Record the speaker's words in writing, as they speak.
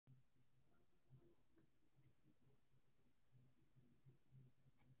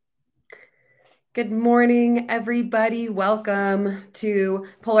Good morning, everybody. Welcome to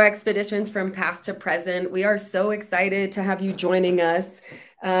Polar Expeditions from Past to Present. We are so excited to have you joining us.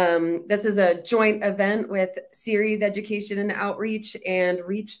 This is a joint event with CIRES Education and Outreach and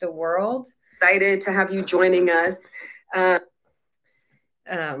Reach the World. Excited to have you joining us. Sorry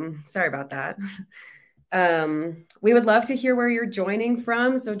about that. We would love to hear where you're joining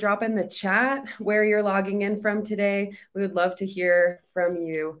from, so drop in the chat where you're logging in from today. We would love to hear from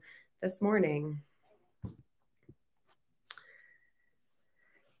you this morning.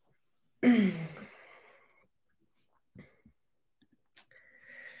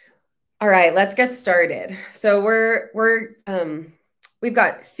 All right, let's get started. So we've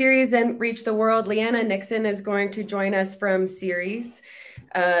got CIRES and Reach the World. Lianna Nixon is going to join us from CIRES.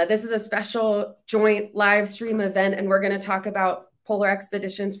 This is a special joint live stream event, and we're going to talk about polar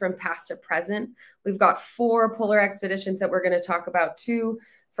expeditions from past to present. We've got 4 polar expeditions that we're going to talk about, 2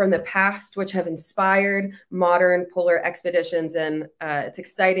 from the past, which have inspired modern polar expeditions. And it's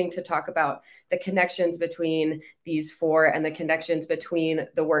exciting to talk about the connections between these 4 and the connections between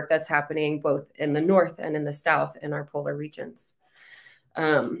the work that's happening both in the north and in the south in our polar regions.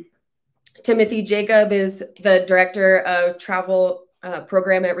 Timothy Jacob is the director of travel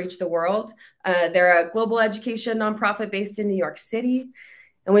program at Reach the World. They're a global education nonprofit based in New York City.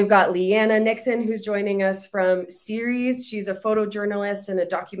 And we've got Lianna Nixon, who's joining us from CIRES. She's a photojournalist and a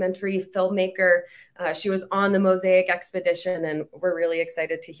documentary filmmaker. She was on the MOSAiC Expedition, and we're really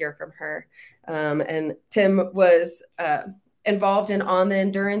excited to hear from her. And Tim was involved in On the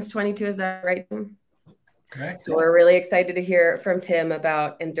Endurance 22, is that right? Correct. So we're really excited to hear from Tim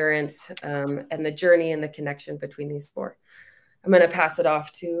about endurance and the journey and the connection between these 4. I'm going to pass it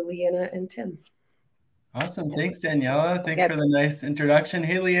off to Lianna and Tim. Awesome. Thanks, Daniela. Thanks for the nice introduction.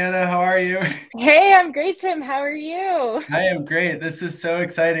 Hey, Lianna, how are you? Hey, I'm great, Tim. How are you? I am great. This is so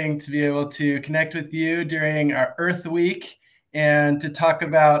exciting to be able to connect with you during our Earth Week and to talk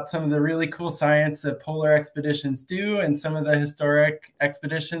about some of the really cool science that polar expeditions do and some of the historic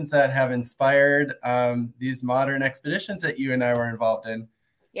expeditions that have inspired these modern expeditions that you and I were involved in.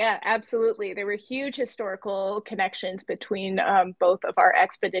 Yeah, absolutely. There were huge historical connections between both of our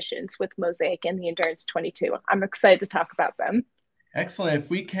expeditions with MOSAiC and the Endurance 22. I'm excited to talk about them. Excellent. If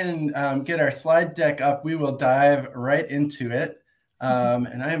we can get our slide deck up, we will dive right into it.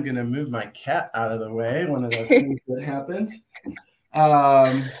 And I am going to move my cat out of the way, one of those things that happens.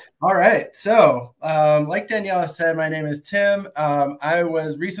 All right. So like Daniela said, my name is Tim. I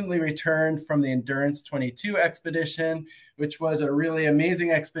was recently returned from the Endurance 22 expedition, which was a really amazing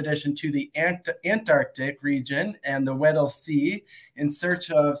expedition to the Antarctic region and the Weddell Sea in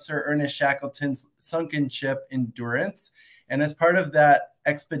search of Sir Ernest Shackleton's sunken ship Endurance. And as part of that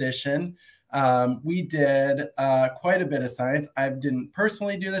expedition, we did quite a bit of science. I didn't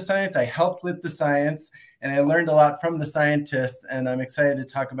personally do the science. I helped with the science, and I learned a lot from the scientists, and I'm excited to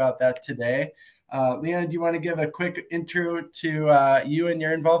talk about that today. Lianna, do you want to give a quick intro to you and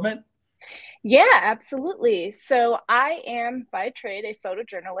your involvement? Yeah, absolutely. So I am by trade a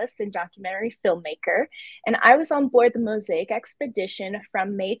photojournalist and documentary filmmaker, and I was on board the MOSAiC Expedition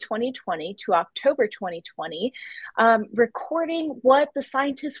from May 2020 to October 2020, recording what the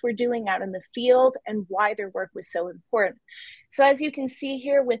scientists were doing out in the field and why their work was so important. So as you can see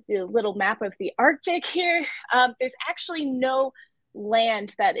here with the little map of the Arctic here, there's actually no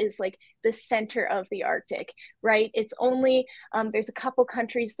land that is like the center of the Arctic, right? It's only, there's a couple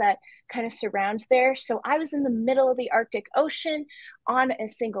countries that kind of surround there. So I was in the middle of the Arctic Ocean on a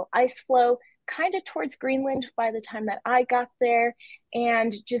single ice floe, kind of towards Greenland by the time that I got there,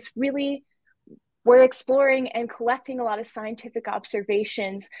 and just really we're exploring and collecting a lot of scientific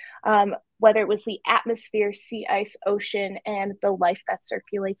observations, whether it was the atmosphere, sea ice, ocean, and the life that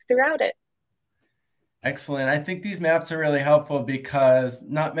circulates throughout it. Excellent. I think these maps are really helpful because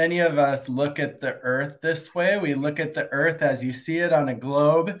not many of us look at the Earth this way. We look at the Earth as you see it on a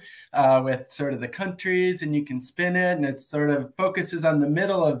globe with sort of the countries, and you can spin it, and it sort of focuses on the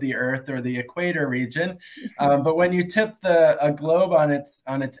middle of the Earth or the equator region. But when you tip a globe on its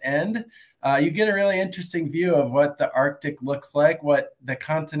end, you get a really interesting view of what the Arctic looks like, what the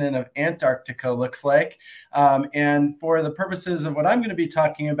continent of Antarctica looks like. And for the purposes of what I'm going to be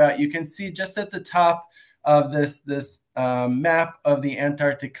talking about, you can see just at the top of this map of the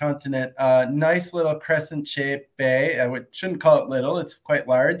Antarctic continent, a nice little crescent-shaped bay. I shouldn't call it little, it's quite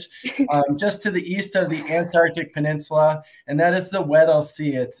large, just to the east of the Antarctic Peninsula, and that is the Weddell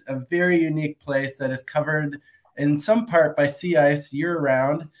Sea. It's a very unique place that is covered in some part by sea ice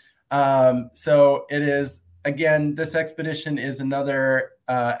year-round. So it is again, this expedition is another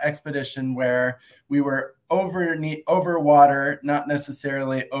expedition where we were over water, not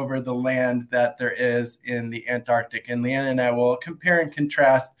necessarily over the land that there is in the Antarctic. And Lianna and I will compare and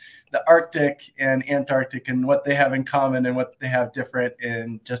contrast the Arctic and Antarctic and what they have in common and what they have different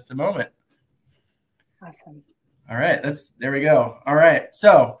in just a moment. Awesome. All right, there we go. All right,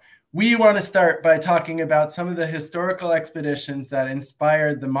 so we want to start by talking about some of the historical expeditions that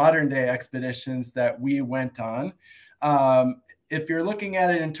inspired the modern day expeditions that we went on. If you're looking at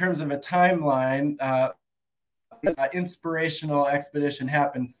it in terms of a timeline, inspirational expedition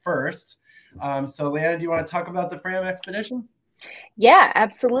happened first. So Lianna, do you want to talk about the Fram expedition? Yeah,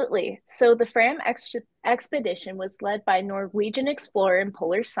 absolutely. So the Fram expedition was led by Norwegian explorer and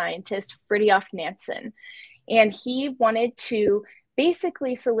polar scientist Fridtjof Nansen. And he wanted to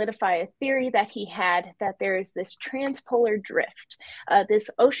basically solidify a theory that he had that there is this transpolar drift, this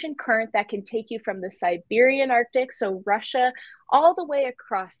ocean current that can take you from the Siberian Arctic, so Russia, all the way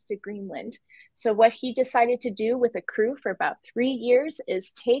across to Greenland. So what he decided to do with a crew for about 3 years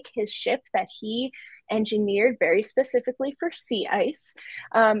is take his ship that he engineered very specifically for sea ice,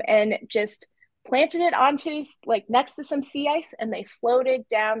 and just planted it onto like next to some sea ice, and they floated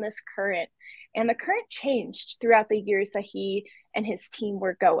down this current. And the current changed throughout the years that he and his team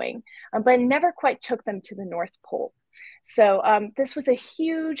were going, but never quite took them to the North Pole. So this was a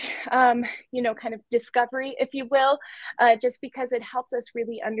huge, kind of discovery, if you will, just because it helped us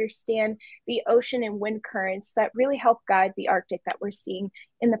really understand the ocean and wind currents that really help guide the Arctic that we're seeing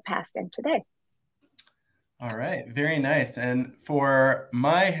in the past and today. All right, very nice. And for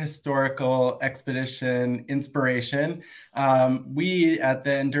my historical expedition inspiration, we at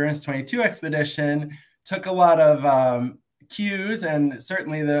the Endurance 22 expedition took a lot of cues, and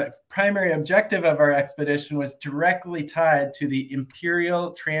certainly the primary objective of our expedition was directly tied to the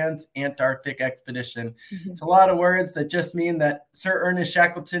Imperial Trans-Antarctic Expedition. Mm-hmm. It's a lot of words that just mean that Sir Ernest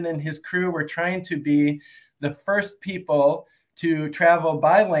Shackleton and his crew were trying to be the first people to travel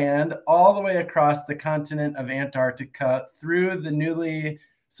by land all the way across the continent of Antarctica through the newly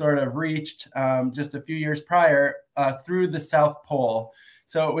sort of reached just a few years prior through the South Pole.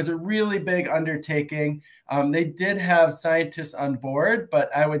 So it was a really big undertaking. They did have scientists on board,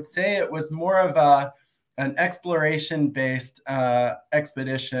 but I would say it was more of an exploration-based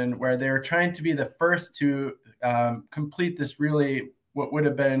expedition where they were trying to be the first to complete this really what would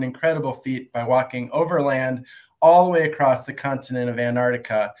have been an incredible feat by walking overland all the way across the continent of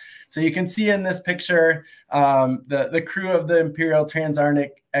Antarctica. So you can see in this picture the crew of the Imperial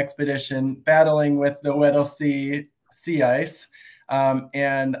Trans-Antarctic Expedition battling with the Weddell Sea ice.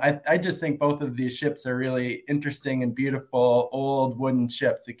 And I just think both of these ships are really interesting and beautiful old wooden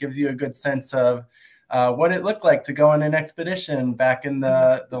ships. It gives you a good sense of what it looked like to go on an expedition back in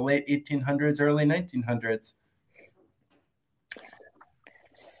the late 1800s, early 1900s.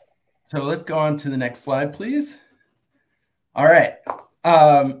 So let's go on to the next slide, please. All right.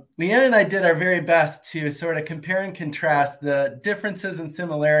 Lianna and I did our very best to sort of compare and contrast the differences and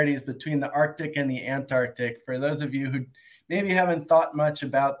similarities between the Arctic and the Antarctic. For those of you who maybe haven't thought much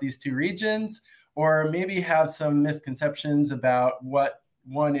about these two regions, or maybe have some misconceptions about what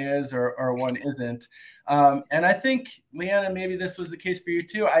one is or one isn't. And I think, Lianna, maybe this was the case for you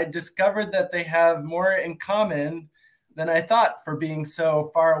too. I discovered that they have more in common than I thought for being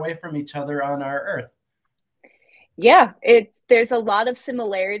so far away from each other on our Earth. Yeah, there's a lot of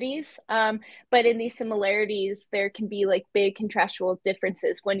similarities, but in these similarities, there can be like big contrastual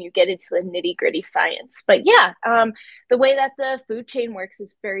differences when you get into the nitty gritty science. But yeah, the way that the food chain works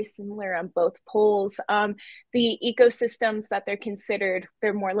is very similar on both poles. The ecosystems that they're considered,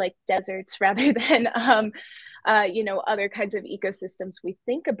 they're more like deserts rather than, other kinds of ecosystems we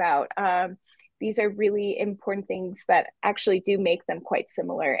think about. These are really important things that actually do make them quite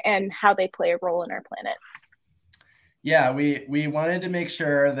similar and how they play a role in our planet. Yeah, we wanted to make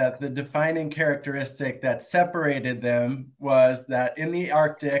sure that the defining characteristic that separated them was that in the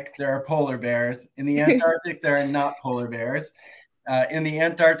Arctic, there are polar bears. In the Antarctic, there are not polar bears. In the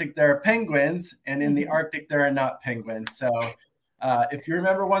Antarctic, there are penguins. And in the Arctic, there are not penguins. So if you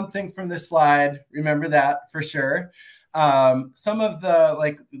remember one thing from this slide, remember that for sure. Some of the,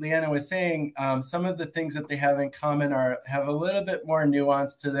 like Lianna was saying, some of the things that they have in common have a little bit more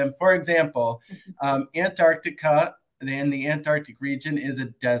nuance to them. For example, Antarctica, in the Antarctic region, is a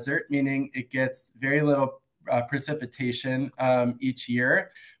desert, meaning it gets very little precipitation each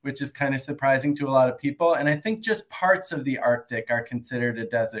year, which is kind of surprising to a lot of people. And I think just parts of the Arctic are considered a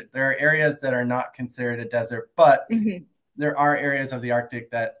desert. There are areas that are not considered a desert, but there are areas of the Arctic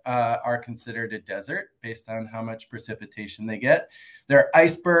that are considered a desert based on how much precipitation they get. There are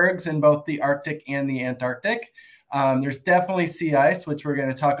icebergs in both the Arctic and the Antarctic. There's definitely sea ice, which we're going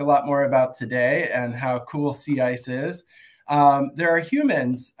to talk a lot more about today, and how cool sea ice is. There are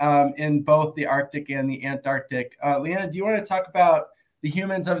humans in both the Arctic and the Antarctic. Lianna, do you want to talk about the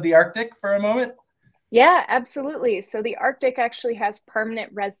humans of the Arctic for a moment? Yeah, absolutely. So the Arctic actually has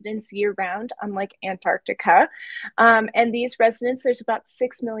permanent residents year round, unlike Antarctica. And these residents, there's about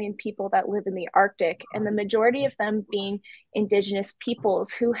 6 million people that live in the Arctic, and the majority of them being indigenous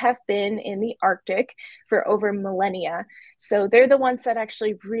peoples who have been in the Arctic for over millennia. So they're the ones that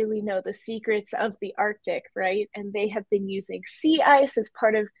actually really know the secrets of the Arctic, right? And they have been using sea ice as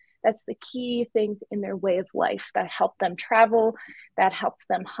part of that's the key thing in their way of life that help them travel, that helps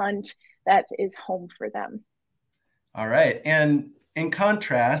them hunt, that is home for them. All right. And in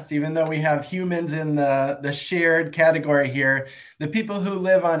contrast, even though we have humans in the shared category here, the people who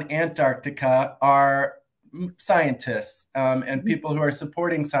live on Antarctica are scientists and people who are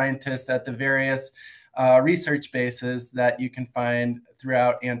supporting scientists at the various research bases that you can find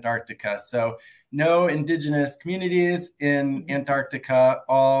throughout Antarctica. So no indigenous communities in Antarctica,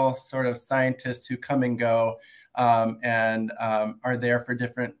 all sort of scientists who come and go and are there for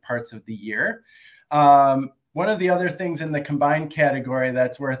different parts of the year. One of the other things in the combined category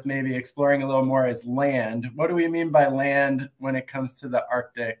that's worth maybe exploring a little more is land. What do we mean by land when it comes to the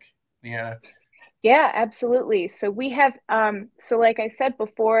Arctic? Yeah. Yeah, absolutely. So we have, so like I said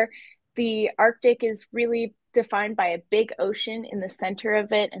before, the Arctic is really defined by a big ocean in the center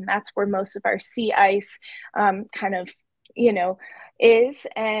of it, and that's where most of our sea ice kind of, is.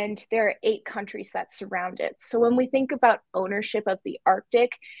 And there are 8 countries that surround it. So when we think about ownership of the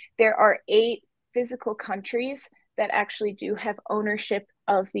Arctic, there are 8 physical countries that actually do have ownership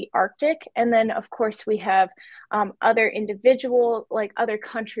of the Arctic. And then, of course, we have other individual, like other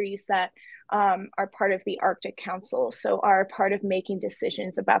countries that are part of the Arctic Council, so are part of making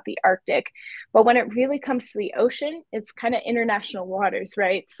decisions about the Arctic. But when it really comes to the ocean, it's kind of international waters,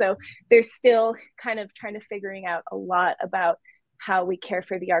 right? So they're still kind of trying to figuring out a lot about how we care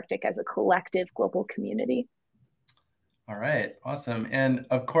for the Arctic as a collective global community. All right, awesome. And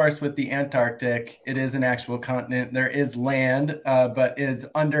of course, with the Antarctic, it is an actual continent. There is land, but it's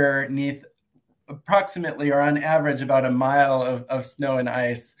underneath approximately or on average about a mile of snow and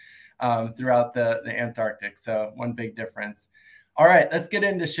ice throughout the Antarctic. So one big difference. All right, let's get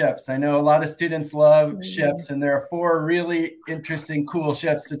into ships. I know a lot of students love ships, and there are 4 really interesting, cool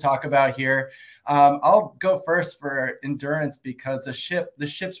ships to talk about here. I'll go first for endurance because the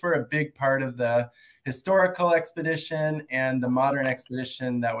ships were a big part of the historical expedition and the modern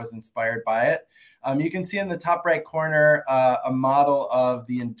expedition that was inspired by it. You can see in the top right corner a model of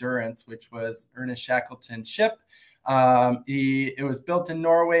the Endurance, which was Ernest Shackleton's ship. It was built in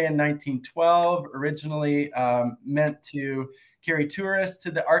Norway in 1912, originally meant to carry tourists to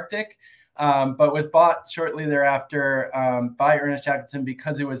the Arctic, but was bought shortly thereafter by Ernest Shackleton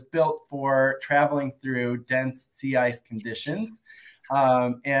because it was built for traveling through dense sea ice conditions.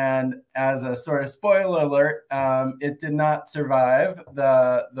 And as a sort of spoiler alert, it did not survive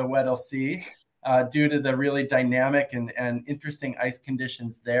the Weddell Sea due to the really dynamic and interesting ice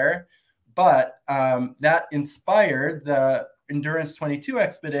conditions there. But that inspired the Endurance 22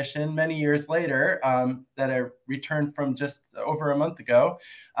 expedition many years later that I returned from just over a month ago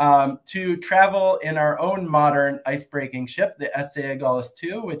to travel in our own modern ice-breaking ship, the Aegolus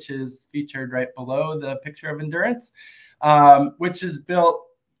II, which is featured right below the picture of Endurance. Which is built,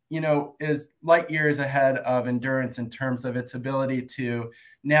 is light years ahead of Endurance in terms of its ability to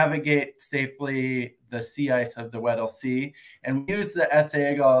navigate safely the sea ice of the Weddell Sea. And we use the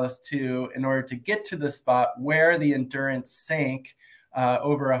Aegolus II in order to get to the spot where the Endurance sank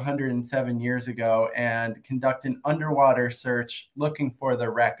over 107 years ago and conduct an underwater search looking for the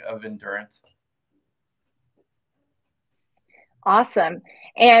wreck of Endurance. Awesome.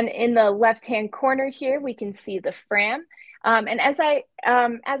 And in the left-hand corner here, we can see the Fram. And as I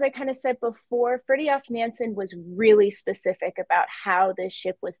kind of said before, Fridtjof Nansen was really specific about how this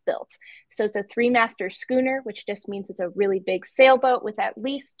ship was built. So it's a 3-master schooner, which just means it's a really big sailboat with at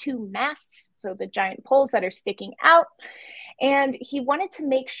least 2 masts, so the giant poles that are sticking out. And he wanted to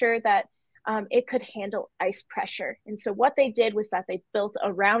make sure that it could handle ice pressure. And so what they did was that they built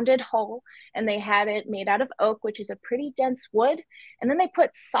a rounded hull and they had it made out of oak, which is a pretty dense wood. And then they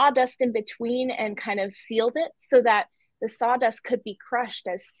put sawdust in between and kind of sealed it so that the sawdust could be crushed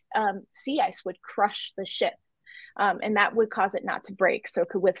as sea ice would crush the ship. And that would cause it not to break, so it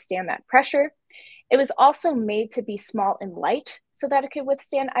could withstand that pressure. It was also made to be small and light so that it could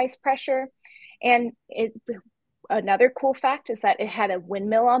withstand ice pressure. And Another cool fact is that it had a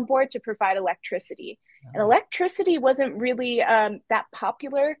windmill on board to provide electricity. And electricity wasn't really that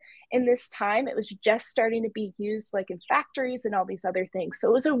popular in this time. It was just starting to be used like in factories and all these other things. So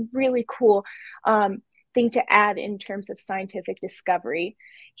it was a really cool thing to add in terms of scientific discovery.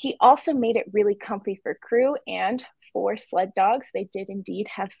 He also made it really comfy for crew and for sled dogs. They did indeed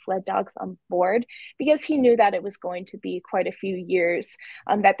have sled dogs on board because he knew that it was going to be quite a few years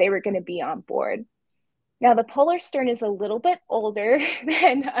that they were going to be on board. Now, the Polarstern is a little bit older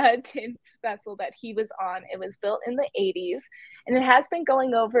than Tim's vessel that he was on. It was built in the 80s, and it has been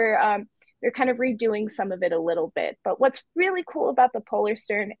going over, they're kind of redoing some of it a little bit. But what's really cool about the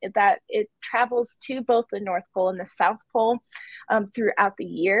Polarstern is that it travels to both the North Pole and the South Pole throughout the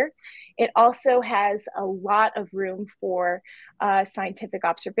year. It also has a lot of room for scientific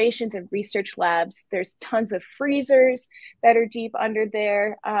observations and research labs. There's tons of freezers that are deep under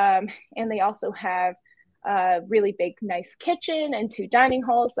there, and they also have a really big, nice kitchen and 2 dining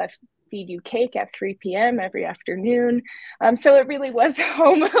halls that feed you cake at 3 p.m. every afternoon. So it really was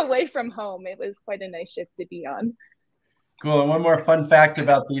home away from home. It was quite a nice ship to be on. Cool. And one more fun fact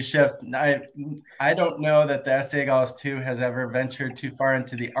about these ships. I don't know that the Aegis II has ever ventured too far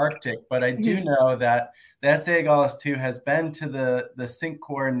into the Arctic, but I do know that the Aegis II has been to the sync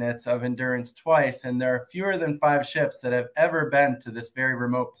coordinates of Endurance twice, and there are fewer than 5 ships that have ever been to this very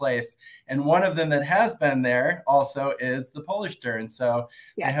remote place. And one of them that has been there also is the Polarstern. So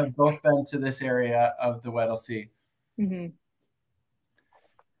yes, they have both been to this area of the Weddell Sea.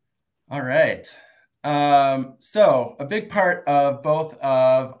 All right. So a big part of both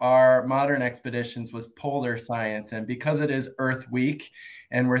of our modern expeditions was polar science. And because it is Earth Week,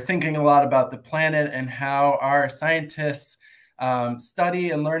 and we're thinking a lot about the planet and how our scientists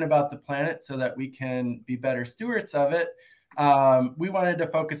study and learn about the planet so that we can be better stewards of it, we wanted to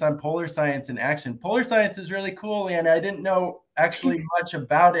focus on polar science in action. Polar science is really cool, and I didn't know actually much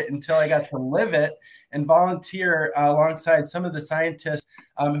about it until I got to live it and volunteer alongside some of the scientists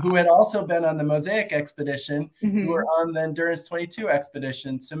who had also been on the MOSAiC expedition, who were on the Endurance 22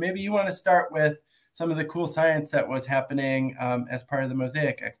 expedition. So maybe you want to start with some of the cool science that was happening as part of the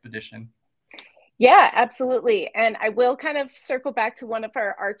MOSAiC expedition. Yeah, absolutely. And I will kind of circle back to one of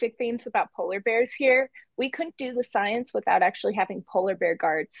our Arctic themes about polar bears here. We couldn't do the science without actually having polar bear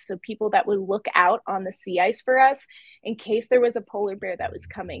guards. So people that would look out on the sea ice for us in case there was a polar bear that was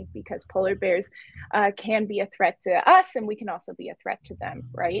coming, because polar bears can be a threat to us and we can also be a threat to them,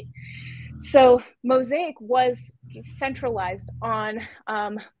 right? So MOSAiC was centralized on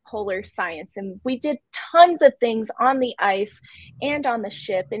polar science, and we did tons of things on the ice and on the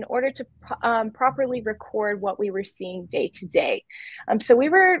ship in order to properly record what we were seeing day to day. So we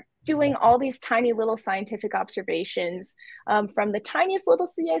were doing all these tiny little scientific observations, from the tiniest little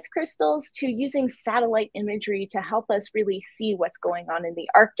sea ice crystals to using satellite imagery to help us really see what's going on in the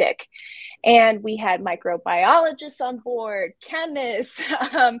Arctic. And we had microbiologists on board, chemists,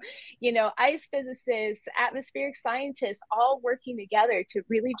 ice physicists, atmospheric scientists, all working together to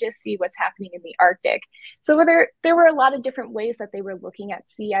really just see what's happening in the Arctic. So there were a lot of different ways that they were looking at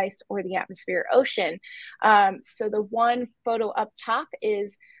sea ice or the atmosphere ocean. So the one photo up top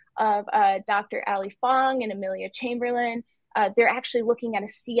is of Dr. Ali Fong and Amelia Chamberlain. They're actually looking at a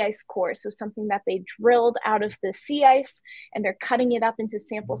sea ice core, so something that they drilled out of the sea ice, and they're cutting it up into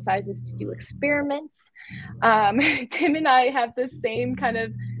sample sizes to do experiments. Tim and I have the same kind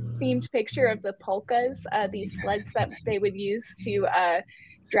of themed picture of the polkas, these sleds that they would use to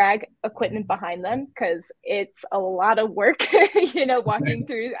drag equipment behind them, because it's a lot of work, walking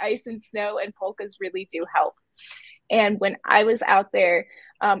through ice and snow, and polkas really do help. And when I was out there,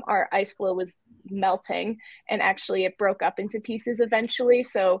 our ice floe was melting, and actually it broke up into pieces eventually.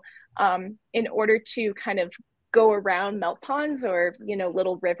 So in order to kind of go around melt ponds or,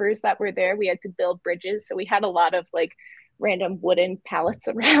 little rivers that were there, we had to build bridges. So we had a lot of like random wooden pallets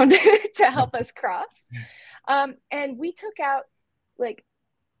around to help us cross. And we took out like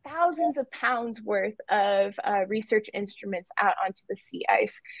thousands of pounds worth of research instruments out onto the sea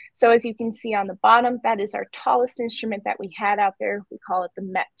ice. So as you can see on the bottom, that is our tallest instrument that we had out there. We call it the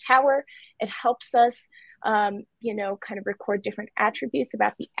Met Tower. It helps us, kind of record different attributes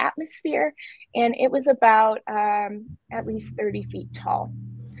about the atmosphere. And it was about at least 30 feet tall.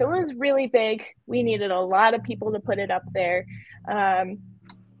 So it was really big. We needed a lot of people to put it up there.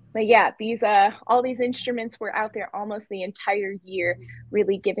 But yeah, all these instruments were out there almost the entire year,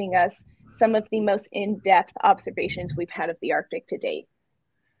 really giving us some of the most in-depth observations we've had of the Arctic to date.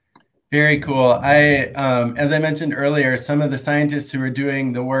 Very cool. As I mentioned earlier, some of the scientists who were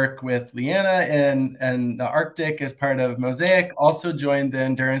doing the work with Lianna and the Arctic as part of MOSAiC also joined the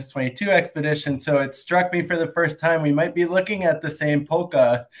Endurance 22 expedition. So it struck me for the first time we might be looking at the same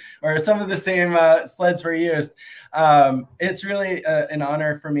polka or some of the same sleds were used. It's really an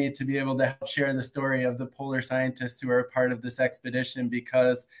honor for me to be able to help share the story of the polar scientists who are a part of this expedition,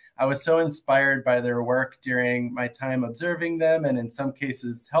 because I was so inspired by their work during my time observing them and in some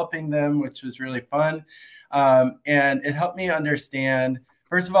cases helping them, which was really fun. And it helped me understand,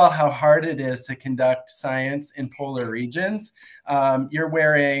 first of all, how hard it is to conduct science in polar regions. You're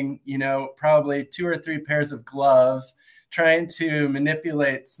wearing, probably 2 or 3 pairs of gloves, trying to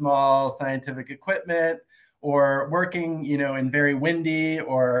manipulate small scientific equipment, or working, in very windy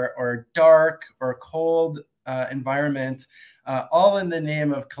or dark or cold environment. All in the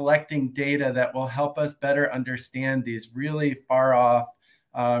name of collecting data that will help us better understand these really far off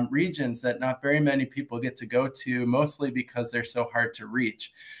regions that not very many people get to go to, mostly because they're so hard to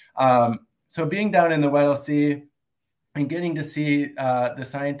reach. So being down in the Weddell Sea and getting to see the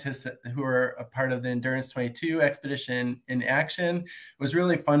scientists who are a part of the Endurance 22 expedition in action was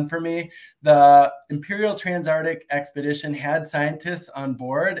really fun for me. The Imperial Trans-Antarctic Expedition had scientists on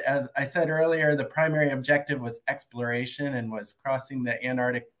board. As I said earlier, the primary objective was exploration and was crossing the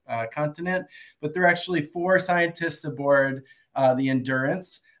Antarctic continent, but there are actually 4 scientists aboard the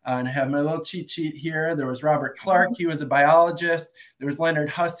Endurance. And I have my little cheat sheet here. There was Robert Clark, he was a biologist. There was Leonard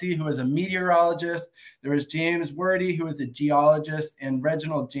Hussey, who was a meteorologist. There was James Wordy, who was a geologist, and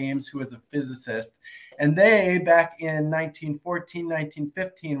Reginald James, who was a physicist. And they, back in 1914,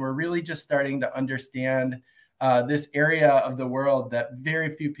 1915, were really just starting to understand this area of the world that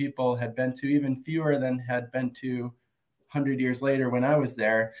very few people had been to, even fewer than had been to 100 years later when I was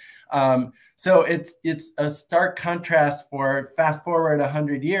there. So it's a stark contrast for fast forward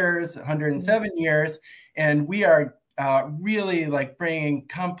 100 years, 107 years, and we are really like bringing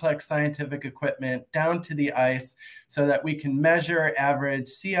complex scientific equipment down to the ice so that we can measure average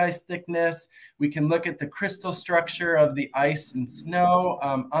sea ice thickness. We can look at the crystal structure of the ice and snow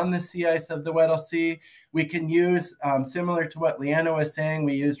on the sea ice of the Weddell Sea. We can use, similar to what Lianna was saying,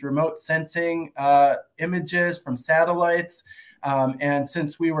 we use remote sensing images from satellites. And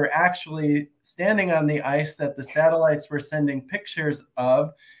since we were actually standing on the ice that the satellites were sending pictures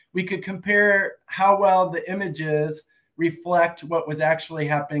of, we could compare how well the images reflect what was actually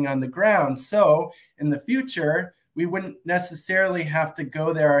happening on the ground. So in the future, we wouldn't necessarily have to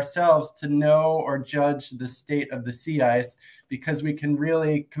go there ourselves to know or judge the state of the sea ice, because we can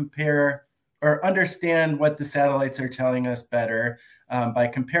really compare or understand what the satellites are telling us better by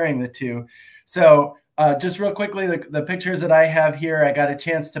comparing the two. So just real quickly, the pictures that I have here, I got a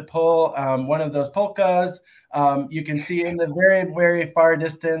chance to pull one of those polkas. You can see in the very, very far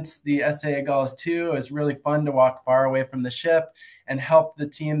distance, the SA Gauls 2. It was really fun to walk far away from the ship and help the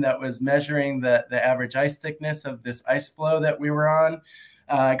team that was measuring the average ice thickness of this ice floe that we were on.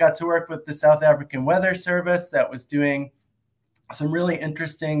 I got to work with the South African Weather Service that was doing some really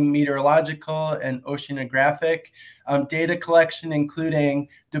interesting meteorological and oceanographic data collection, including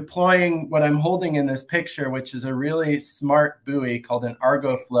deploying what I'm holding in this picture, which is a really smart buoy called an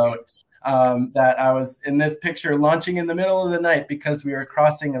Argo float that I was in this picture launching in the middle of the night because we were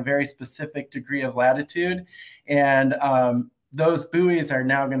crossing a very specific degree of latitude. And those buoys are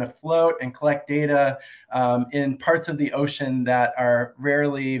now going to float and collect data in parts of the ocean that are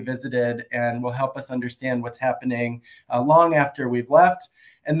rarely visited and will help us understand what's happening long after we've left.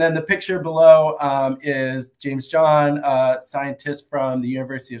 And then the picture below is James John, a scientist from the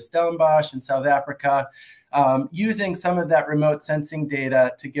University of Stellenbosch in South Africa, using some of that remote sensing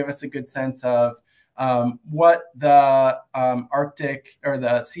data to give us a good sense of what the Arctic or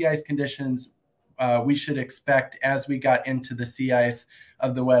the sea ice conditions we should expect as we got into the sea ice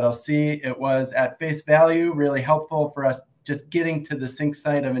of the Weddell Sea. It was at face value really helpful for us just getting to the sink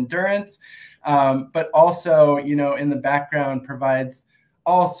site of Endurance, but also, in the background provides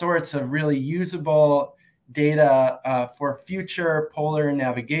all sorts of really usable data for future polar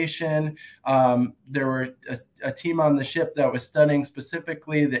navigation. There were a team on the ship that was studying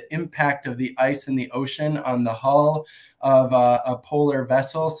specifically the impact of the ice in the ocean on the hull of a polar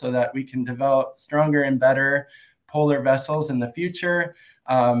vessel so that we can develop stronger and better polar vessels in the future.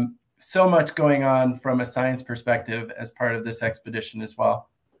 So much going on from a science perspective as part of this expedition as well.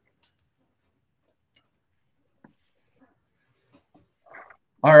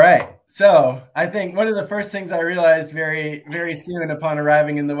 All right, so I think one of the first things I realized very, very soon upon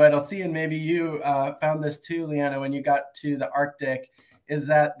arriving in the Weddell Sea, and maybe you found this too, Lianna, when you got to the Arctic, is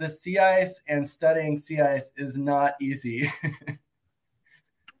that the sea ice and studying sea ice is not easy.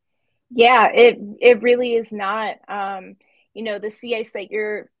 Yeah, it really is not. The sea ice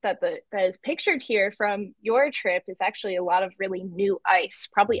that is pictured here from your trip is actually a lot of really new ice,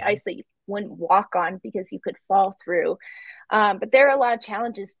 probably ice that you wouldn't walk on because you could fall through. But there are a lot of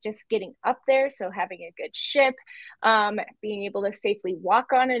challenges just getting up there. So having a good ship, being able to safely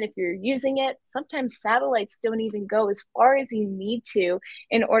walk on it if you're using it. Sometimes satellites don't even go as far as you need to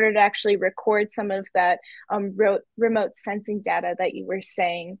in order to actually record some of that remote sensing data that you were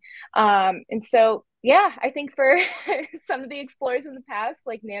saying. And so, yeah, I think for some of the explorers in the past,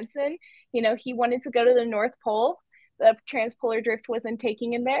 like Nansen, he wanted to go to the North Pole. The transpolar drift wasn't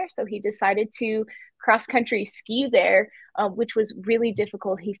taking him there, so he decided to cross country ski there, which was really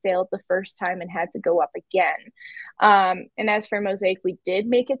difficult. He failed the first time and had to go up again. And as for MOSAiC, we did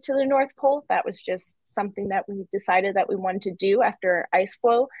make it to the North Pole. That was just something that we decided that we wanted to do after ice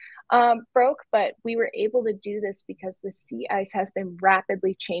floe broke, but we were able to do this because the sea ice has been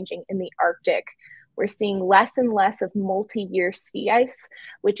rapidly changing in the Arctic. We're seeing less and less of multi-year sea ice,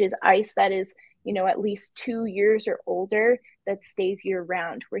 which is ice that is, at least 2 years or older that stays year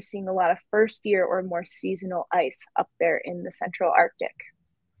round. We're seeing a lot of first year or more seasonal ice up there in the central Arctic.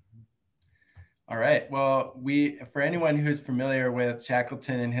 All right. Well, for anyone who's familiar with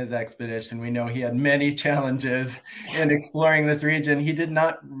Shackleton and his expedition, we know he had many challenges in exploring this region. He did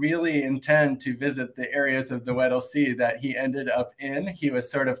not really intend to visit the areas of the Weddell Sea that he ended up in. He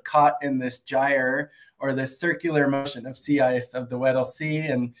was sort of caught in this gyre or this circular motion of sea ice of the Weddell Sea,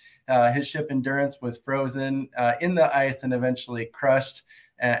 and his ship Endurance was frozen in the ice and eventually crushed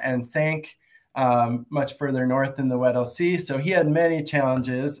and sank much further north in the Weddell Sea. So he had many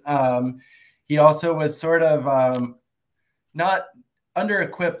challenges. He also was sort of not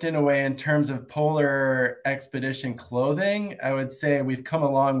under-equipped in a way in terms of polar expedition clothing. I would say we've come a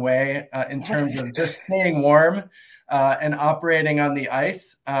long way in terms of just staying warm and operating on the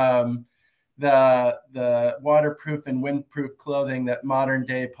ice. The waterproof and windproof clothing that modern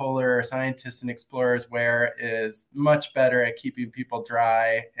day polar scientists and explorers wear is much better at keeping people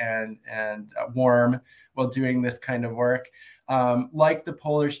dry and warm while doing this kind of work. Like the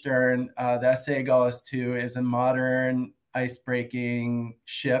Polarstern, the SA-Gullis II is a modern ice-breaking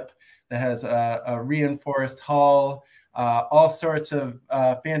ship that has a reinforced hull, all sorts of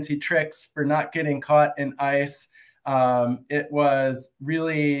fancy tricks for not getting caught in ice. It was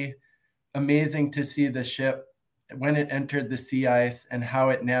really amazing to see the ship when it entered the sea ice and how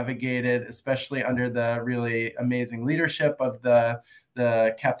it navigated, especially under the really amazing leadership of the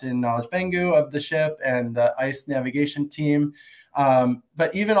Captain Knowledge Bengu of the ship and the ice navigation team.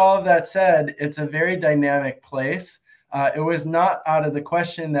 But even all of that said, it's a very dynamic place. It was not out of the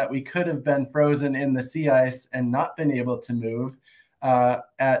question that we could have been frozen in the sea ice and not been able to move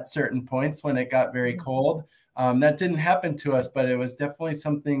at certain points when it got very cold. That didn't happen to us, but it was definitely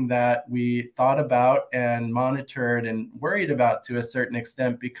something that we thought about and monitored and worried about to a certain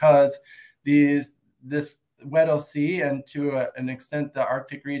extent, because this Weddell Sea and to an extent the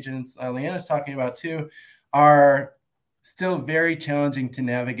Arctic regions Lianna's talking about too are still very challenging to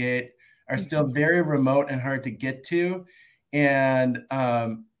navigate, are still very remote and hard to get to. And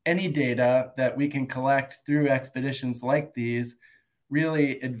any data that we can collect through expeditions like these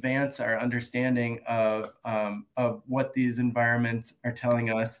really advance our understanding of what these environments are telling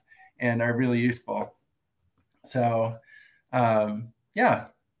us and are really useful. So yeah,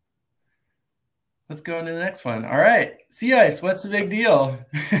 let's go into the next one. All right, sea ice, what's the big deal?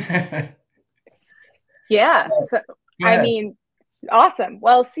 Yeah, so I mean, awesome.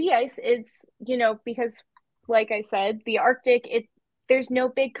 Well, sea ice is, because like I said, the Arctic, there's no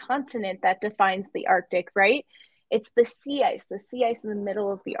big continent that defines the Arctic, right? It's the sea ice in the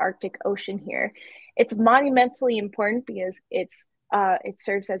middle of the Arctic Ocean here. It's monumentally important because it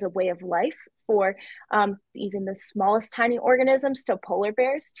serves as a way of life for even the smallest tiny organisms, to polar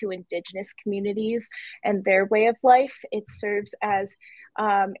bears, to indigenous communities and their way of life. It serves as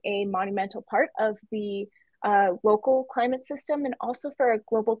a monumental part of the local climate system and also for a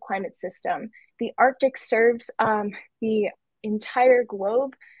global climate system. The Arctic serves the entire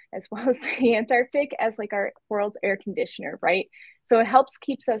globe, as well as the Antarctic, as like our world's air conditioner, right? So it helps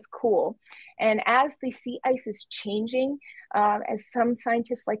keeps us cool. And as the sea ice is changing, as some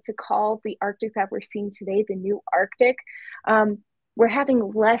scientists like to call the Arctic that we're seeing today, the new Arctic, we're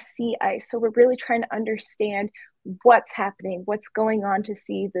having less sea ice. So we're really trying to understand what's happening, what's going on, to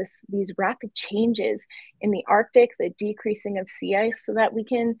see these rapid changes in the Arctic, the decreasing of sea ice, so that we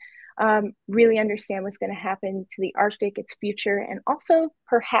can really understand what's going to happen to the Arctic, its future, and also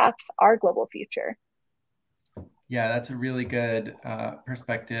perhaps our global future. Yeah, that's a really good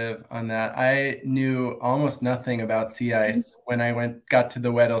perspective on that. I knew almost nothing about sea ice when I got to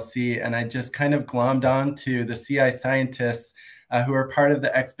the Weddell Sea, and I just kind of glommed on to the sea ice scientists who are part of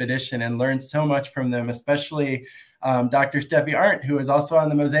the expedition and learned so much from them, especially Dr. Steffi Arndt, who is also on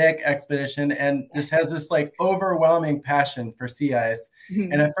the MOSAiC Expedition, and just has this like overwhelming passion for sea ice.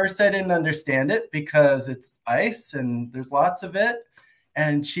 And at first I didn't understand it because it's ice and there's lots of it.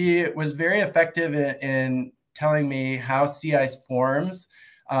 And she was very effective in telling me how sea ice forms,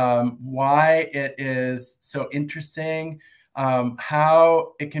 why it is so interesting,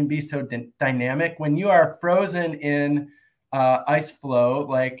 how it can be so dynamic. When you are frozen in ice floe,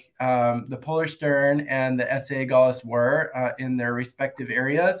 like the Polarstern and the S.A. Gaulis were in their respective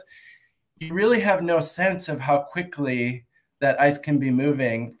areas, you really have no sense of how quickly that ice can be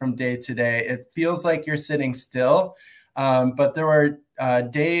moving from day to day. It feels like you're sitting still, but there were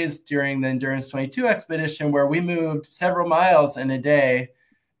days during the Endurance 22 expedition where we moved several miles in a day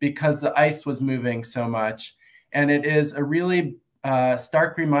because the ice was moving so much. And it is a really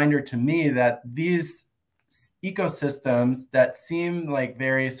stark reminder to me that these ecosystems that seem like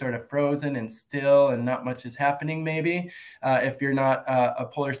very sort of frozen and still and not much is happening maybe, if you're not a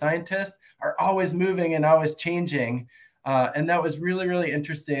polar scientist, are always moving and always changing. And that was really, really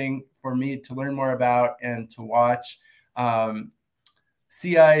interesting for me to learn more about and to watch.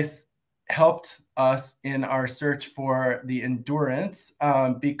 Sea ice helped us in our search for the endurance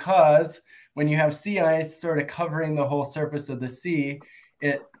because when you have sea ice sort of covering the whole surface of the sea,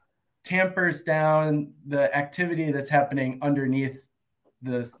 it tampers down the activity that's happening underneath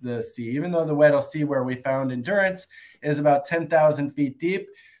the sea. Even though the Weddell Sea, where we found endurance, is about 10,000 feet deep,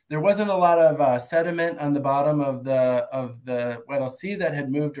 there wasn't a lot of sediment on the bottom of the Weddell Sea that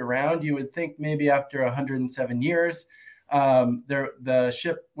had moved around. You would think maybe after 107 years, the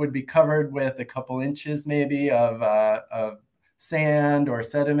ship would be covered with a couple inches maybe of sand or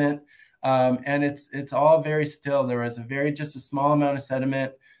sediment, and it's all very still. There was just a small amount of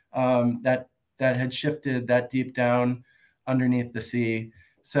sediment that had shifted that deep down underneath the sea.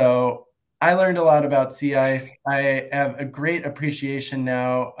 So I learned a lot about sea ice. I have a great appreciation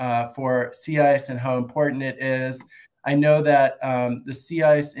now for sea ice and how important it is. I know that the sea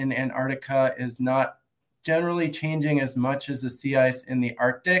ice in Antarctica is not generally changing as much as the sea ice in the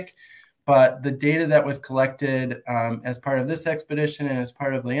Arctic, but the data that was collected as part of this expedition and as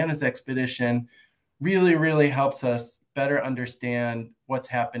part of Lianna's expedition really, really helps us better understand what's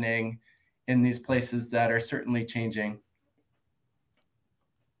happening in these places that are certainly changing.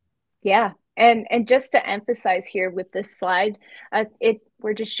 Yeah. And just to emphasize here with this slide,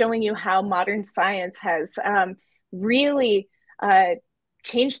 we're just showing you how modern science has really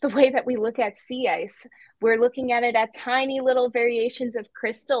changed the way that we look at sea ice. We're looking at it at tiny little variations of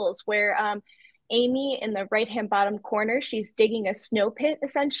crystals where Amy in the right-hand bottom corner, she's digging a snow pit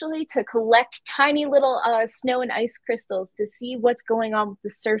essentially to collect tiny little snow and ice crystals to see what's going on with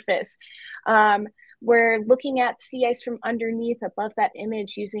the surface. We're looking at sea ice from underneath above that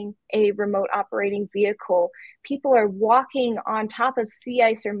image using a remote operating vehicle. People are walking on top of sea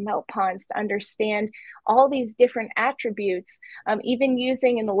ice or melt ponds to understand all these different attributes. Even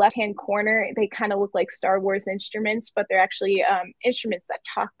using in the left-hand corner, they kind of look like Star Wars instruments, but they're actually instruments that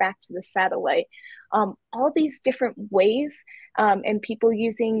talk back to the satellite. All these different ways and people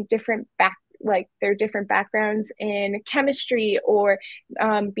using different their different backgrounds in chemistry or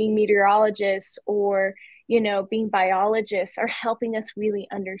being meteorologists or, being biologists are helping us really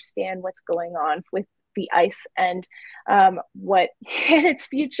understand what's going on with the ice and what in its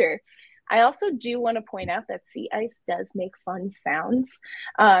future. I also do want to point out that sea ice does make fun sounds.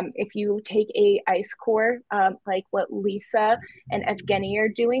 If you take a ice core, like what Lisa and Evgeny are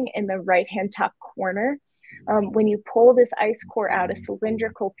doing in the right-hand top corner, when you pull this ice core out, a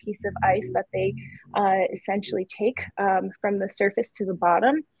cylindrical piece of ice that they essentially take from the surface to the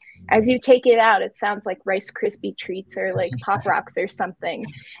bottom, as you take it out, it sounds like Rice Krispie treats or like Pop Rocks or something.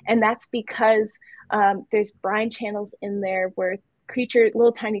 And that's because there's brine channels in there where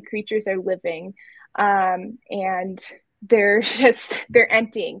little tiny creatures are living, and they're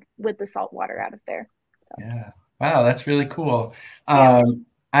emptying with the salt water out of there. So. Yeah. Wow, that's really cool. Yeah.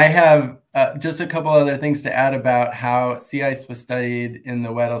 I have just a couple other things to add about how sea ice was studied in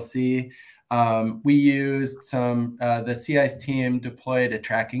the Weddell Sea. We used the sea ice team deployed a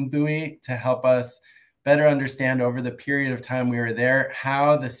tracking buoy to help us better understand over the period of time we were there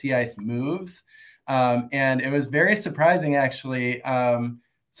how the sea ice moves. And it was very surprising, actually,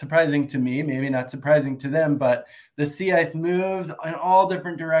 surprising to me, maybe not surprising to them, but the sea ice moves in all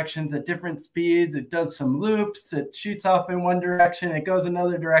different directions at different speeds. It does some loops, it shoots off in one direction, it goes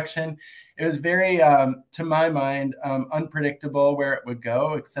another direction. it was very, to my mind, unpredictable where it would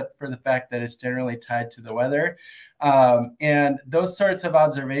go, except for the fact that it's generally tied to the weather. And those sorts of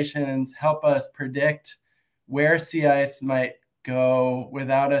observations help us predict where sea ice might go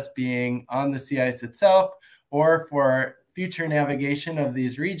without us being on the sea ice itself, or for future navigation of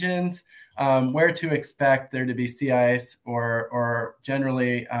these regions, where to expect there to be sea ice, or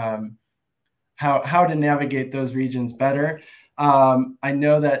generally how to navigate those regions better. I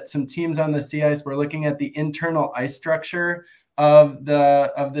know that some teams on the sea ice were looking at the internal ice structure of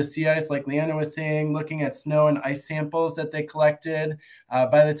the sea ice, like Lianna was saying, looking at snow and ice samples that they collected.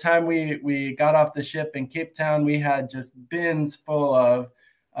 By the time we got off the ship in Cape Town, we had just bins full of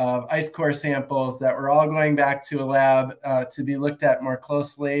ice core samples that were all going back to a lab to be looked at more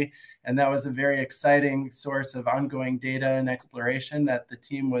closely. And that was a very exciting source of ongoing data and exploration that the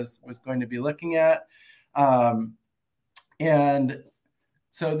team was going to be looking at. And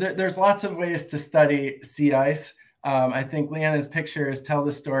so there's lots of ways to study sea ice. I think Lianna's pictures tell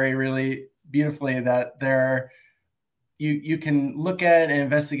the story really beautifully, that you can look at and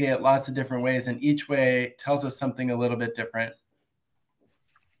investigate lots of different ways, and each way tells us something a little bit different.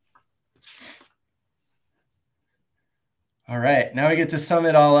 All right, now we get to sum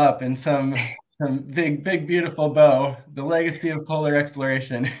it all up in some big, beautiful bow, the legacy of polar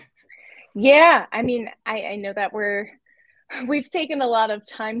exploration. Yeah, I mean, I know that we've taken a lot of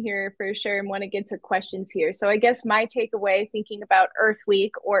time here for sure, and want to get to questions here. So I guess my takeaway, thinking about Earth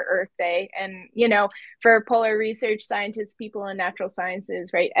Week or Earth Day, and for polar research scientists, people in natural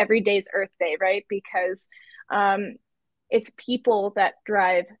sciences, right? Every day's Earth Day, right? Because it's people that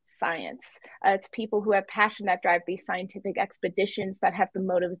drive science. It's people who have passion that drive these scientific expeditions, that have the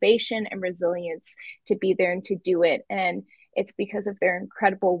motivation and resilience to be there and to do it. And it's because of their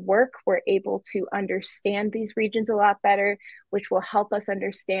incredible work we're able to understand these regions a lot better, which will help us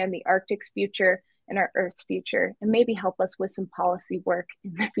understand the Arctic's future and our Earth's future, and maybe help us with some policy work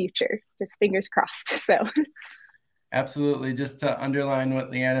in the future. Just fingers crossed. So. Absolutely. Just to underline what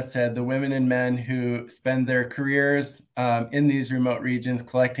Lianna said, the women and men who spend their careers in these remote regions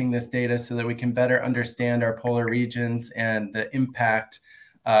collecting this data so that we can better understand our polar regions and the impact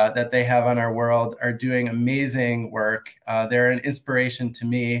that they have on our world are doing amazing work. They're an inspiration to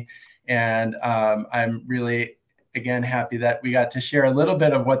me. And I'm really, again, happy that we got to share a little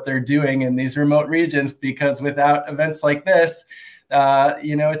bit of what they're doing in these remote regions, because without events like this,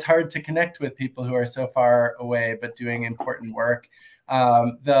 it's hard to connect with people who are so far away but doing important work.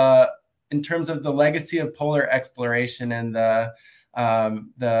 In terms of the legacy of polar exploration and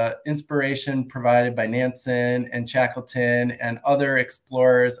the inspiration provided by Nansen and Shackleton and other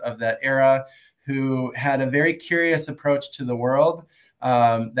explorers of that era, who had a very curious approach to the world,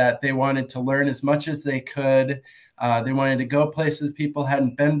 that they wanted to learn as much as they could. They wanted to go places people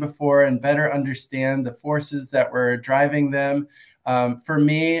hadn't been before and better understand the forces that were driving them. For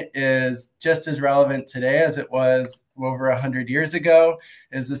me, is just as relevant today as it was over 100 years ago.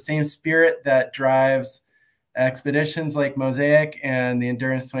 Is the same spirit that drives expeditions like MOSAiC and the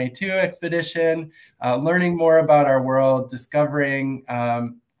Endurance 22 expedition, learning more about our world, discovering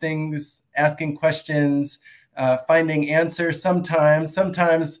things, asking questions, finding answers.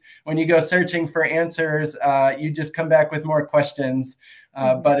 Sometimes when you go searching for answers, you just come back with more questions.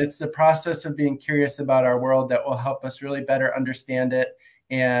 But it's the process of being curious about our world that will help us really better understand it,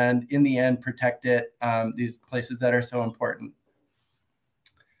 and in the end, protect it, these places that are so important.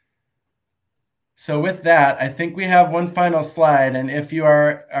 So with that, I think we have one final slide. And if you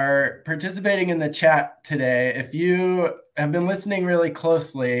are participating in the chat today, if you have been listening really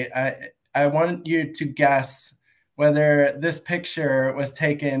closely, I want you to guess whether this picture was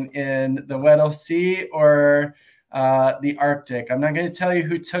taken in the Weddell Sea or the Arctic. I'm not going to tell you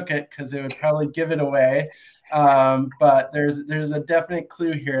who took it because it would probably give it away. But there's a definite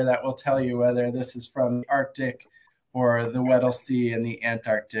clue here that will tell you whether this is from the Arctic or the Weddell Sea in the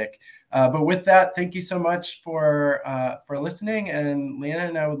Antarctic. But with that, thank you so much for listening. And Lianna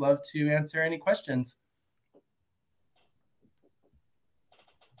and I would love to answer any questions.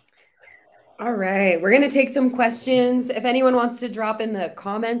 All right, we're going to take some questions. If anyone wants to drop in the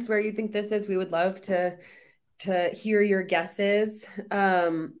comments where you think this is, we would love to hear your guesses.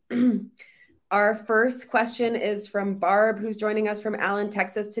 Our first question is from Barb, who's joining us from Allen,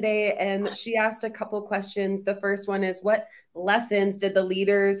 Texas today. And she asked a couple questions. The first one is, what lessons did the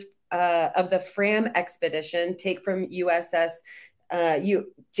leaders of the Fram expedition take from USS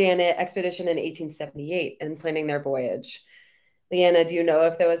Janet expedition in 1878 in planning their voyage? Lianna, do you know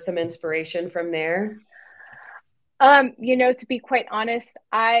if there was some inspiration from there? You know, to be quite honest,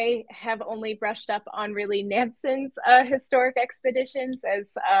 I have only brushed up on really Nansen's historic expeditions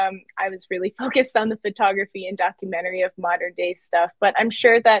as I was really focused on the photography and documentary of modern day stuff. But I'm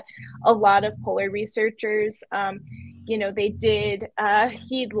sure that a lot of polar researchers, you know, they did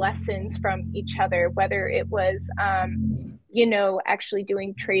heed lessons from each other, whether it was, you know, actually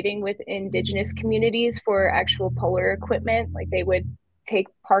doing trading with indigenous communities for actual polar equipment. Like they would take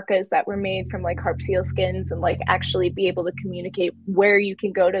parkas that were made from like harp seal skins and like actually be able to communicate where you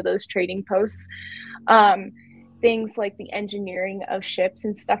can go to those trading posts. Things like the engineering of ships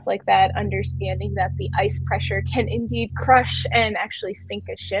and stuff like that, understanding that the ice pressure can indeed crush and actually sink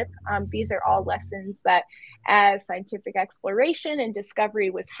a ship. These are all lessons that as scientific exploration and discovery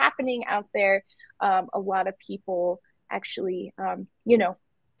was happening out there, a lot of people actually, you know,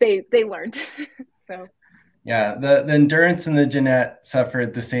 they learned. So Yeah, the Endurance and the Jeanette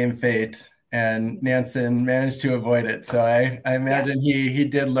suffered the same fate, and Nansen managed to avoid it. So I imagine he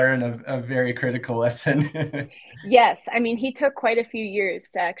did learn a very critical lesson. yes, I mean, he took quite a few years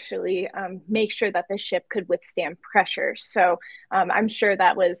to actually make sure that the ship could withstand pressure. So I'm sure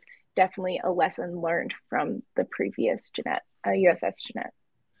that was definitely a lesson learned from the previous Jeanette, USS Jeanette.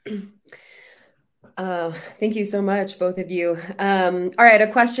 Thank you so much, both of you. All right,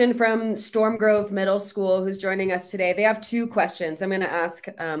 a question from Storm Grove Middle School, who's joining us today. They have two questions. I'm going to ask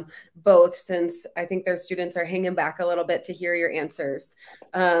both, since I think their students are hanging back a little bit to hear your answers.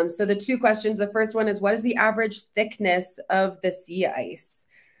 So the two questions, the first one is, what is the average thickness of the sea ice?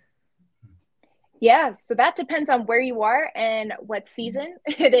 Yeah, so that depends on where you are and what season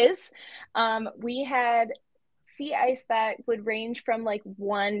it is. We had sea ice that would range from like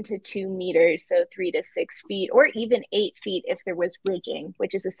 1 to 2 meters, so 3 to 6 feet, or even 8 feet if there was ridging,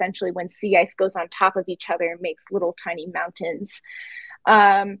 which is essentially when sea ice goes on top of each other and makes little tiny mountains.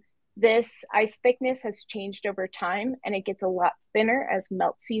 This ice thickness has changed over time, and it gets a lot thinner as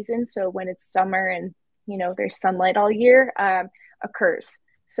melt season. So when it's summer and you know there's sunlight all year, occurs.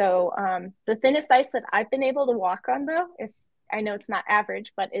 So the thinnest ice that I've been able to walk on, though, if I know it's not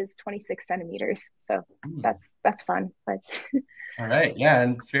average, but is 26 centimeters. So that's fun. But all right, yeah,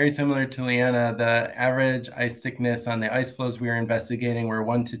 and it's very similar to Lianna. The average ice thickness on the ice floes we were investigating were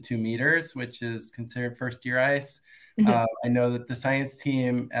 1 to 2 meters, which is considered first-year ice. I know that the science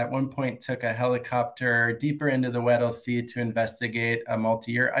team at one point took a helicopter deeper into the Weddell Sea to investigate a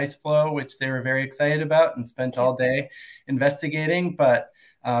multi-year ice floe, which they were very excited about and spent all day investigating. But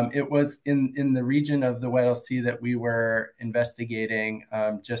it was in the region of the Weddell Sea that we were investigating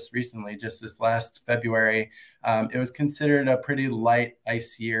just recently, just this last February. It was considered a pretty light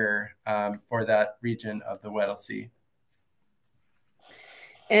ice year for that region of the Weddell Sea.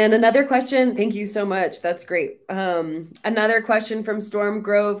 And another question, thank you so much. That's great. Another question from Storm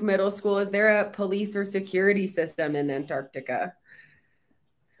Grove Middle School. Is there a police or security system in Antarctica?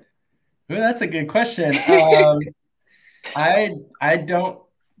 Ooh, that's a good question. I don't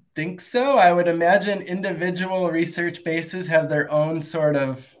think so. I would imagine individual research bases have their own sort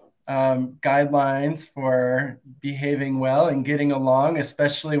of guidelines for behaving well and getting along,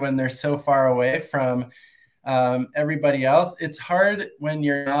 especially when they're so far away from everybody else. It's hard when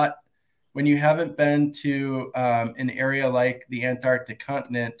you haven't been to an area like the Antarctic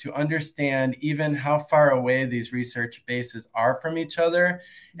continent to understand even how far away these research bases are from each other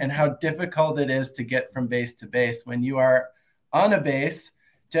and how difficult it is to get from base to base. When you are on a base,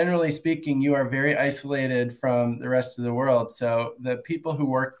 generally speaking, you are very isolated from the rest of the world. So the people who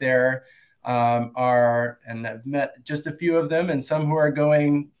work there are, and I've met just a few of them and some who are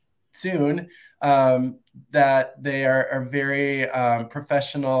going soon, that they are very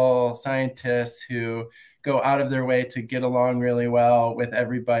professional scientists who go out of their way to get along really well with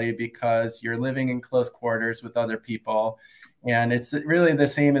everybody because you're living in close quarters with other people. And it's really the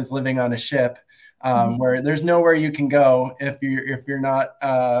same as living on a ship, where there's nowhere you can go if you're not,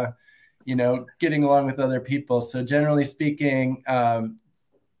 getting along with other people. So generally speaking,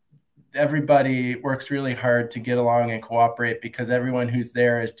 everybody works really hard to get along and cooperate because everyone who's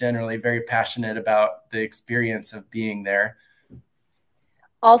there is generally very passionate about the experience of being there.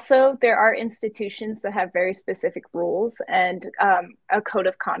 Also, there are institutions that have very specific rules and a code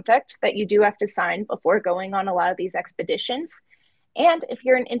of conduct that you do have to sign before going on a lot of these expeditions. And if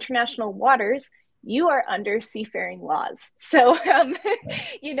you're in international waters, you are under seafaring laws. So,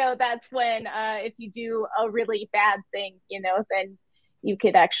 that's when if you do a really bad thing, then you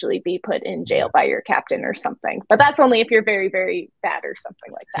could actually be put in jail by your captain or something. But that's only if you're very, very bad or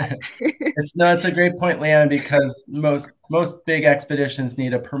something like that. It's a great point, Lianna, because most big expeditions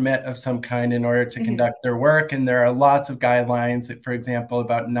need a permit of some kind in order to conduct their work. And there are lots of guidelines, for example,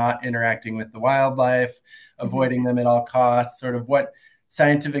 about not interacting with the wildlife, avoiding them at all costs, sort of what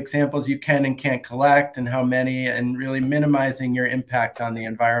scientific samples you can and can't collect and how many, and really minimizing your impact on the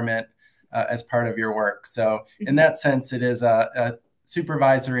environment as part of your work. So in that sense, it is a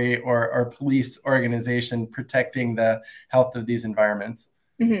supervisory or police organization protecting the health of these environments.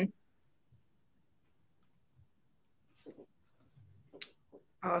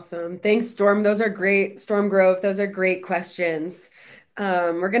 Awesome. Thanks, Storm. Those are great. Storm Grove, those are great questions.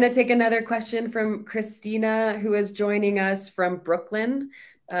 We're going to take another question from Christina, who is joining us from Brooklyn.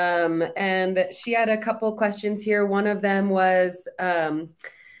 And she had a couple questions here. One of them was,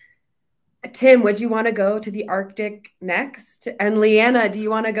 Tim, would you want to go to the Arctic next? And Lianna, do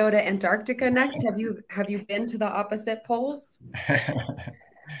you want to go to Antarctica next? Have you been to the opposite poles?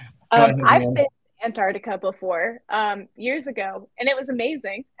 I've been to Antarctica before, years ago, and it was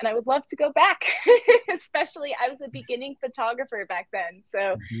amazing. And I would love to go back, especially I was a beginning photographer back then.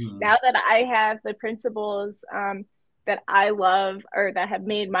 So now that I have the principles that I love or that have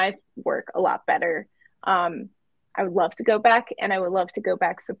made my work a lot better, I would love to go back, and I would love to go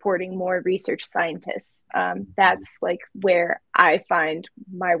back supporting more research scientists. That's like where I find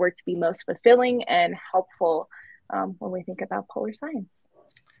my work to be most fulfilling and helpful when we think about polar science.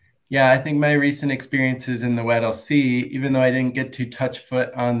 Yeah, I think my recent experiences in the Weddell Sea, even though I didn't get to touch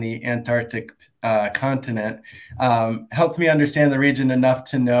foot on the Antarctic continent, helped me understand the region enough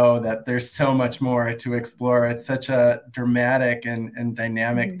to know that there's so much more to explore. It's such a dramatic and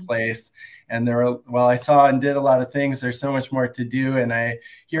dynamic place. And while I saw and did a lot of things, there's so much more to do. And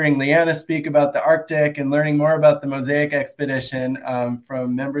hearing Lianna speak about the Arctic and learning more about the MOSAiC expedition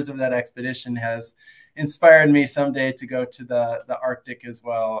from members of that expedition has inspired me someday to go to the Arctic as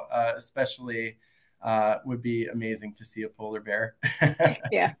well. Especially would be amazing to see a polar bear.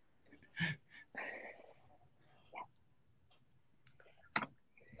 Yeah.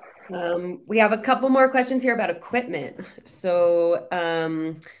 We have a couple more questions here about equipment.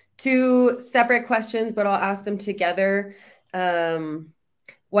 So two separate questions, but I'll ask them together.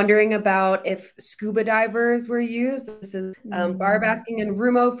 Wondering about if scuba divers were used. This is Barb asking, and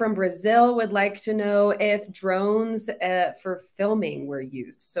Rumo from Brazil would like to know if drones for filming were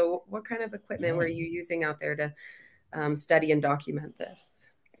used. So what kind of equipment were you using out there to study and document this?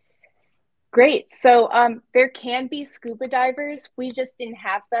 Great. So there can be scuba divers. We just didn't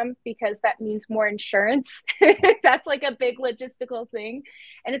have them because that means more insurance. That's like a big logistical thing.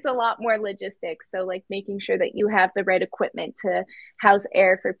 And it's a lot more logistics. So like making sure that you have the right equipment to house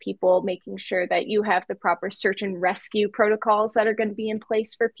air for people, making sure that you have the proper search and rescue protocols that are going to be in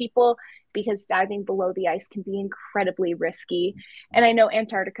place for people, because diving below the ice can be incredibly risky. And I know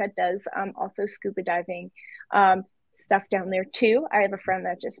Antarctica does also scuba diving stuff down there too. I have a friend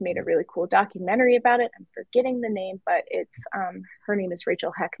that just made a really cool documentary about it. I'm forgetting the name, but it's her name is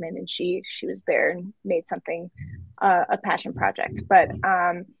Rachel Heckman, and she was there and made something a passion project. But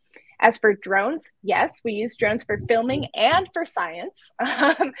as for drones, yes, we use drones for filming and for science.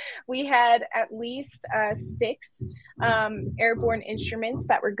 We had at least 6 airborne instruments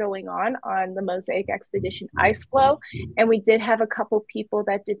that were going on the MOSAiC Expedition ice floe. And we did have a couple people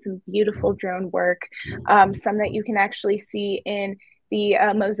that did some beautiful drone work, some that you can actually see in the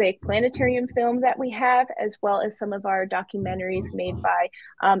MOSAiC planetarium film that we have, as well as some of our documentaries made by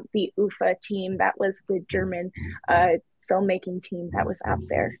the UFA team. That was the German filmmaking team that was out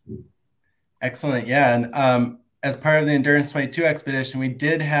there. Excellent. Yeah. And as part of the Endurance 22 expedition, we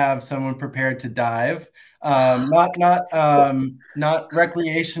did have someone prepared to dive, not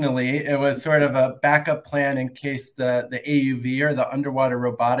recreationally. It was sort of a backup plan in case the AUV, or the underwater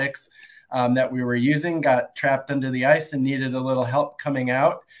robotics that we were using, got trapped under the ice and needed a little help coming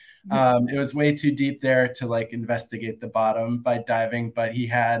out. It was way too deep there to like investigate the bottom by diving, but he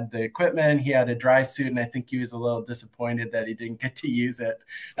had the equipment, he had a dry suit, and I think he was a little disappointed that he didn't get to use it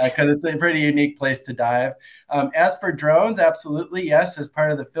because it's a pretty unique place to dive. As for drones, absolutely, yes, as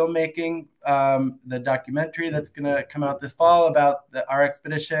part of the filmmaking, the documentary that's going to come out this fall about our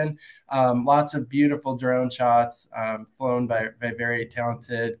expedition, lots of beautiful drone shots flown by very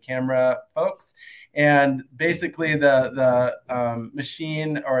talented camera folks. And basically the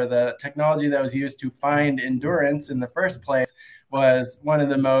machine or the technology that was used to find Endurance in the first place was one of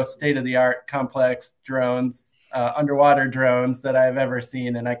the most state-of-the-art complex drones, underwater drones that I've ever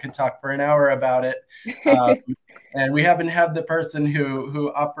seen. And I could talk for an hour about it. And we happen to have the person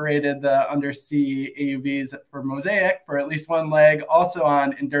who operated the undersea AUVs for MOSAiC for at least one leg also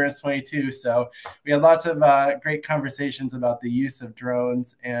on Endurance 22. So we had lots of great conversations about the use of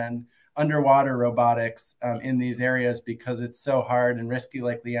drones and underwater robotics in these areas, because it's so hard and risky,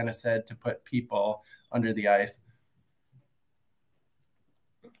 like Lianna said, to put people under the ice.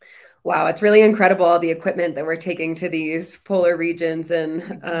 Wow, it's really incredible, all the equipment that we're taking to these polar regions,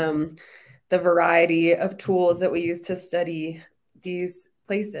 and the variety of tools that we use to study these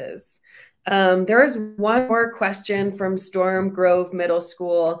places. There is one more question from Storm Grove Middle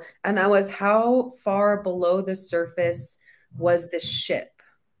School, and that was, how far below the surface was the ship?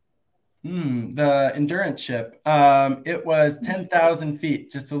 The Endurance ship. It was 10,000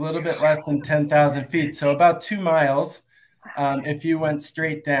 feet, just a little bit less than 10,000 feet. So about 2 miles if you went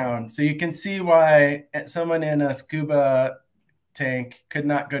straight down. So you can see why someone in a scuba tank could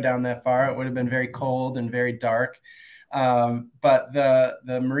not go down that far. It would have been very cold and very dark. But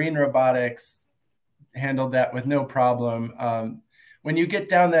the marine robotics handled that with no problem. When you get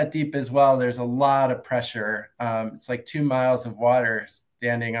down that deep as well, there's a lot of pressure. It's like 2 miles of water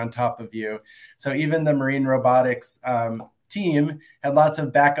standing on top of you. So even the marine robotics team had lots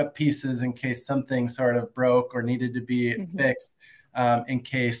of backup pieces in case something sort of broke or needed to be fixed, in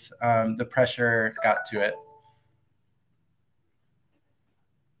case the pressure got to it.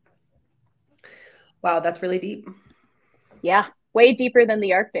 Wow, that's really deep. Yeah, way deeper than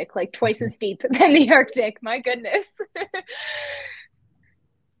the Arctic, like twice as deep than the Arctic. My goodness.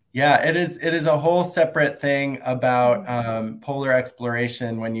 Yeah, it is a whole separate thing about polar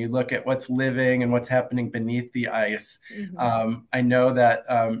exploration when you look at what's living and what's happening beneath the ice. I know that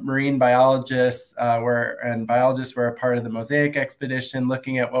marine biologists were a part of the MOSAiC expedition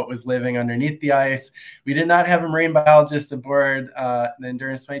looking at what was living underneath the ice. We did not have a marine biologist aboard the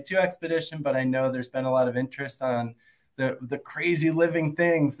Endurance 22 expedition, but I know there's been a lot of interest on the crazy living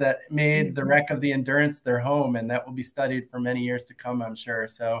things that made the wreck of the Endurance their home, and that will be studied for many years to come, I'm sure.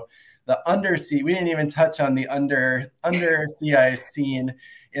 So the undersea, we didn't even touch on the undersea ice scene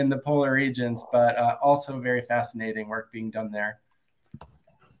in the polar regions, but also very fascinating work being done there.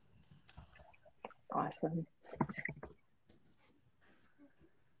 Awesome.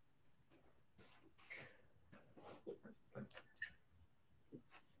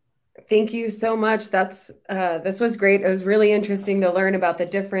 Thank you so much. This was great. It was really interesting to learn about the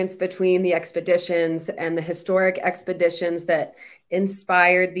difference between the expeditions and the historic expeditions that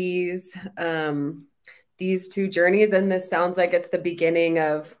inspired these two journeys. And this sounds like it's the beginning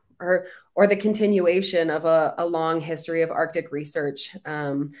of, or the continuation of a long history of Arctic research.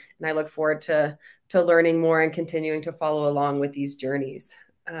 And I look forward to learning more and continuing to follow along with these journeys.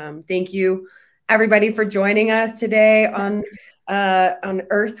 Thank you, everybody, for joining us today on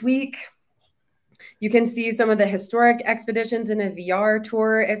Earth Week. You can see some of the historic expeditions in a VR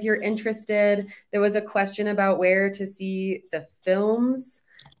tour if you're interested. There was a question about where to see the films.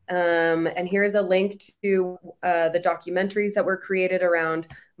 And here's a link to the documentaries that were created around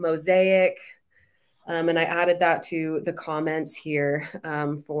MOSAiC. And I added that to the comments here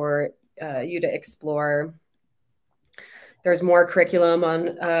for you to explore. There's more curriculum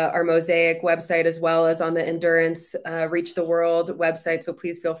on our MOSAiC website, as well as on the Endurance Reach the World website. So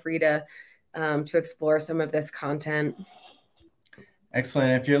please feel free to explore some of this content.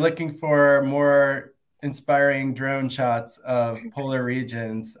 Excellent. If you're looking for more inspiring drone shots of polar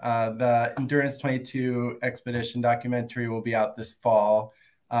regions, the Endurance 22 expedition documentary will be out this fall,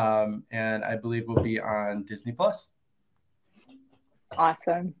 and I believe will be on Disney+.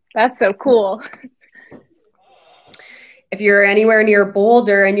 Awesome. That's so cool. If you're anywhere near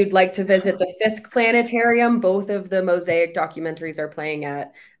Boulder and you'd like to visit the Fisk Planetarium, both of the MOSAiC documentaries are playing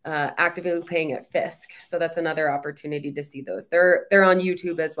at actively playing at Fisk. So that's another opportunity to see those. They're on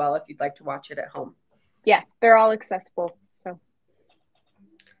YouTube as well if you'd like to watch it at home. Yeah, they're all accessible. So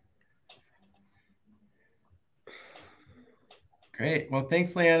great. Well,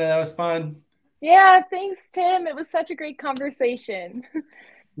 thanks, Lianna. That was fun. Yeah, thanks, Tim. It was such a great conversation.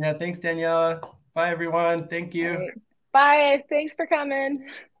 Yeah, thanks, Daniela. Bye, everyone. Thank you. Right. Bye. Thanks for coming.